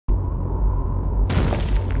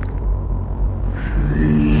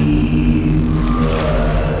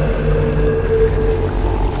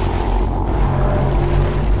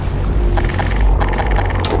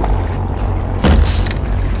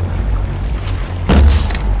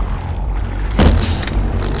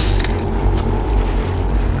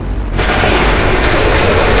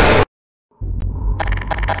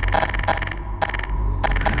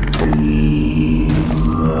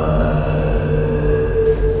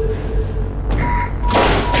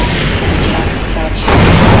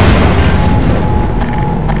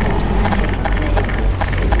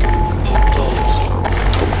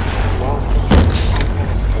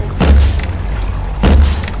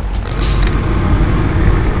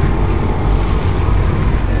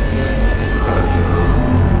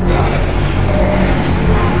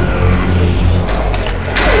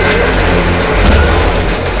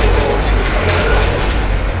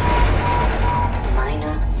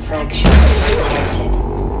fracture detected.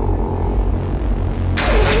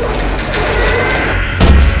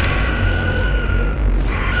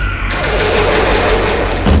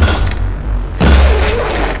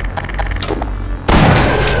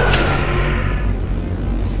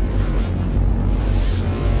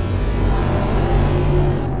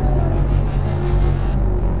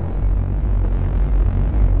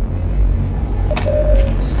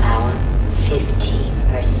 Power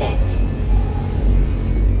 15%.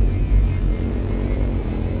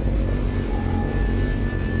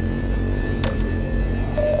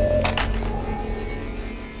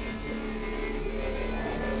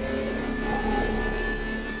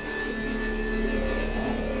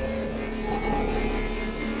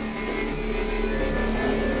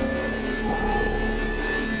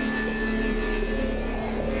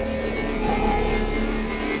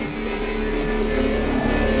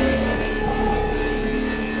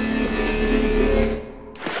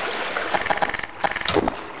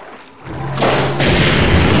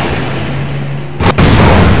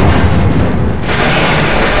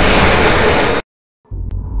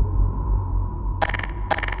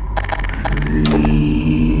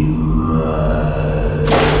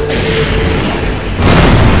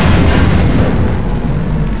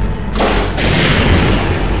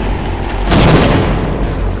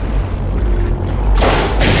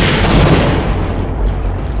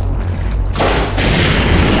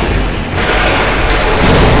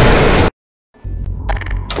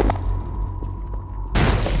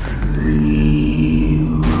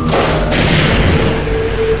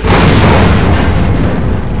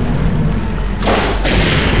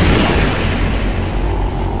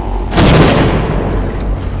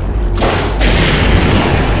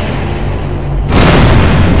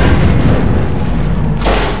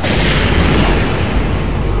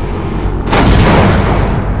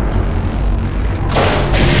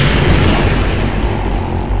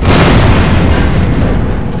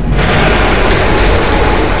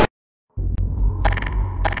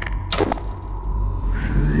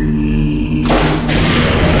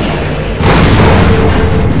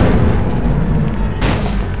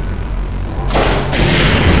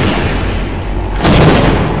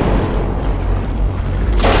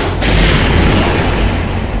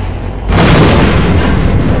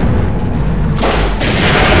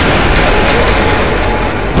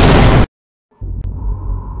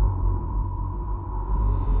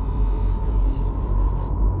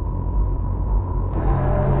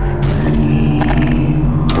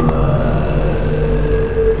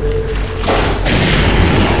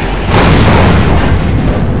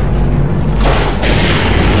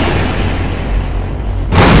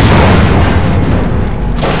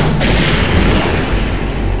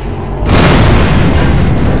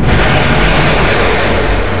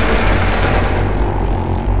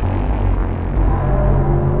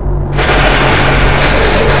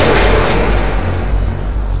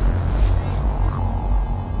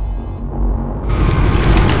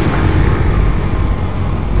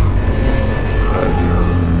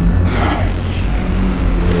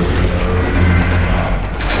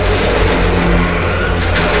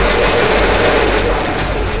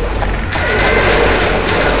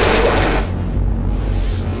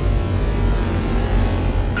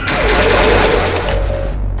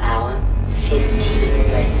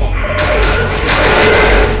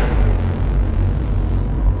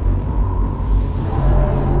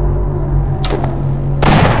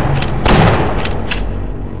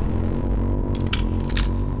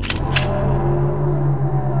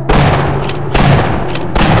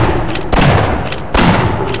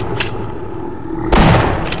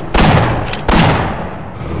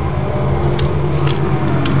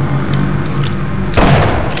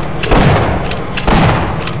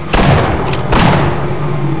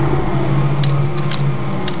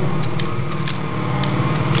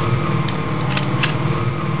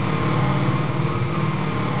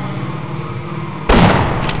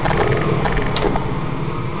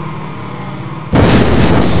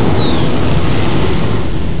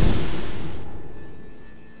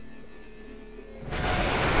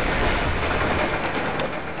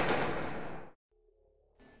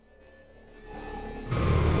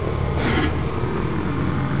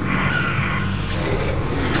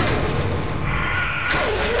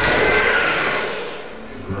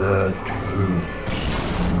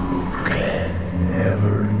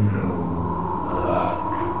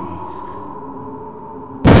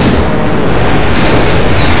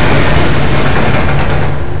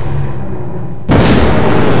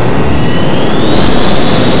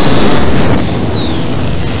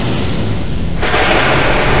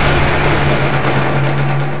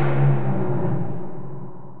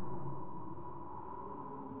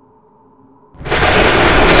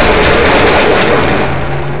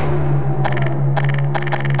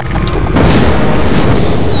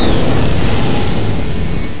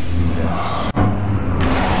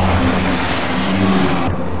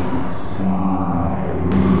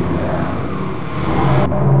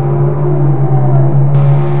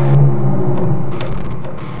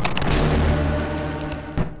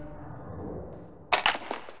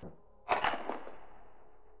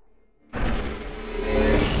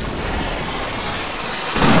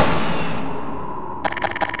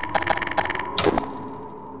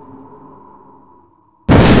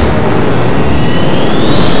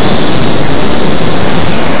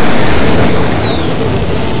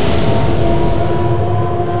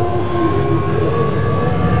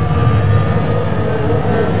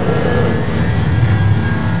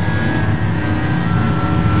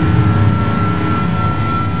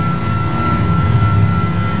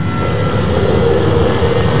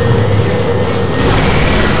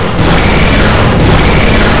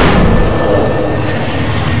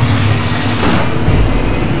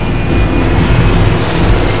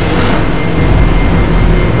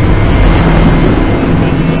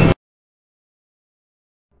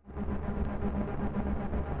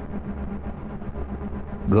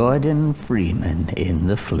 Gordon Freeman in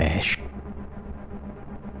the flesh.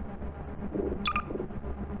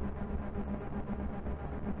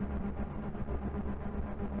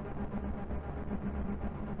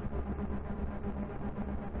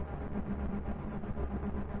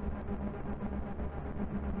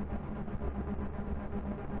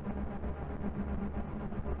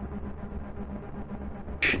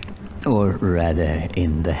 Or rather,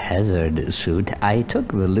 in the hazard suit, I took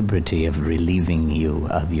the liberty of relieving you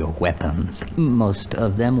of your weapons. Most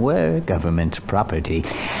of them were government property.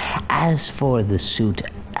 As for the suit,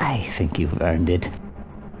 I think you've earned it.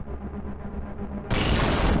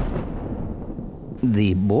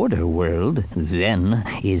 The border world, Zen,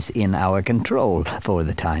 is in our control for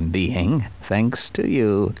the time being, thanks to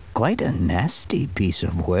you. Quite a nasty piece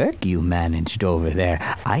of work you managed over there.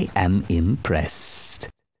 I am impressed.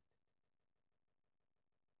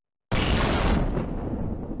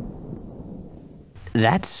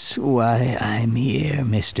 That's why I'm here,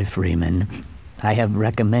 Mr. Freeman. I have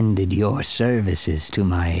recommended your services to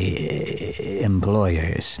my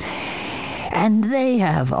employers, and they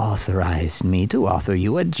have authorized me to offer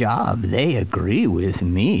you a job. They agree with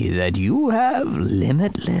me that you have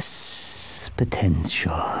limitless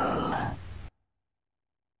potential.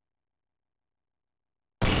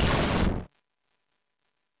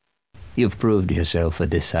 You've proved yourself a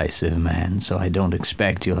decisive man, so I don't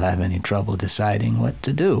expect you'll have any trouble deciding what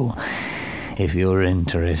to do. If you're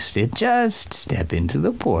interested, just step into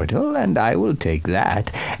the portal, and I will take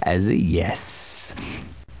that as a yes.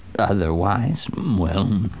 Otherwise,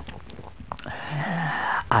 well,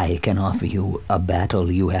 I can offer you a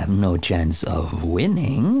battle you have no chance of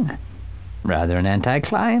winning. Rather an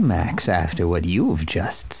anticlimax after what you've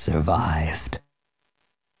just survived.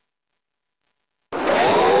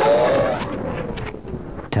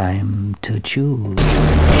 Time to choose.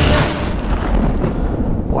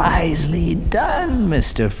 Wisely done,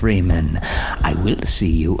 Mr. Freeman. I will see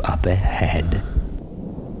you up ahead.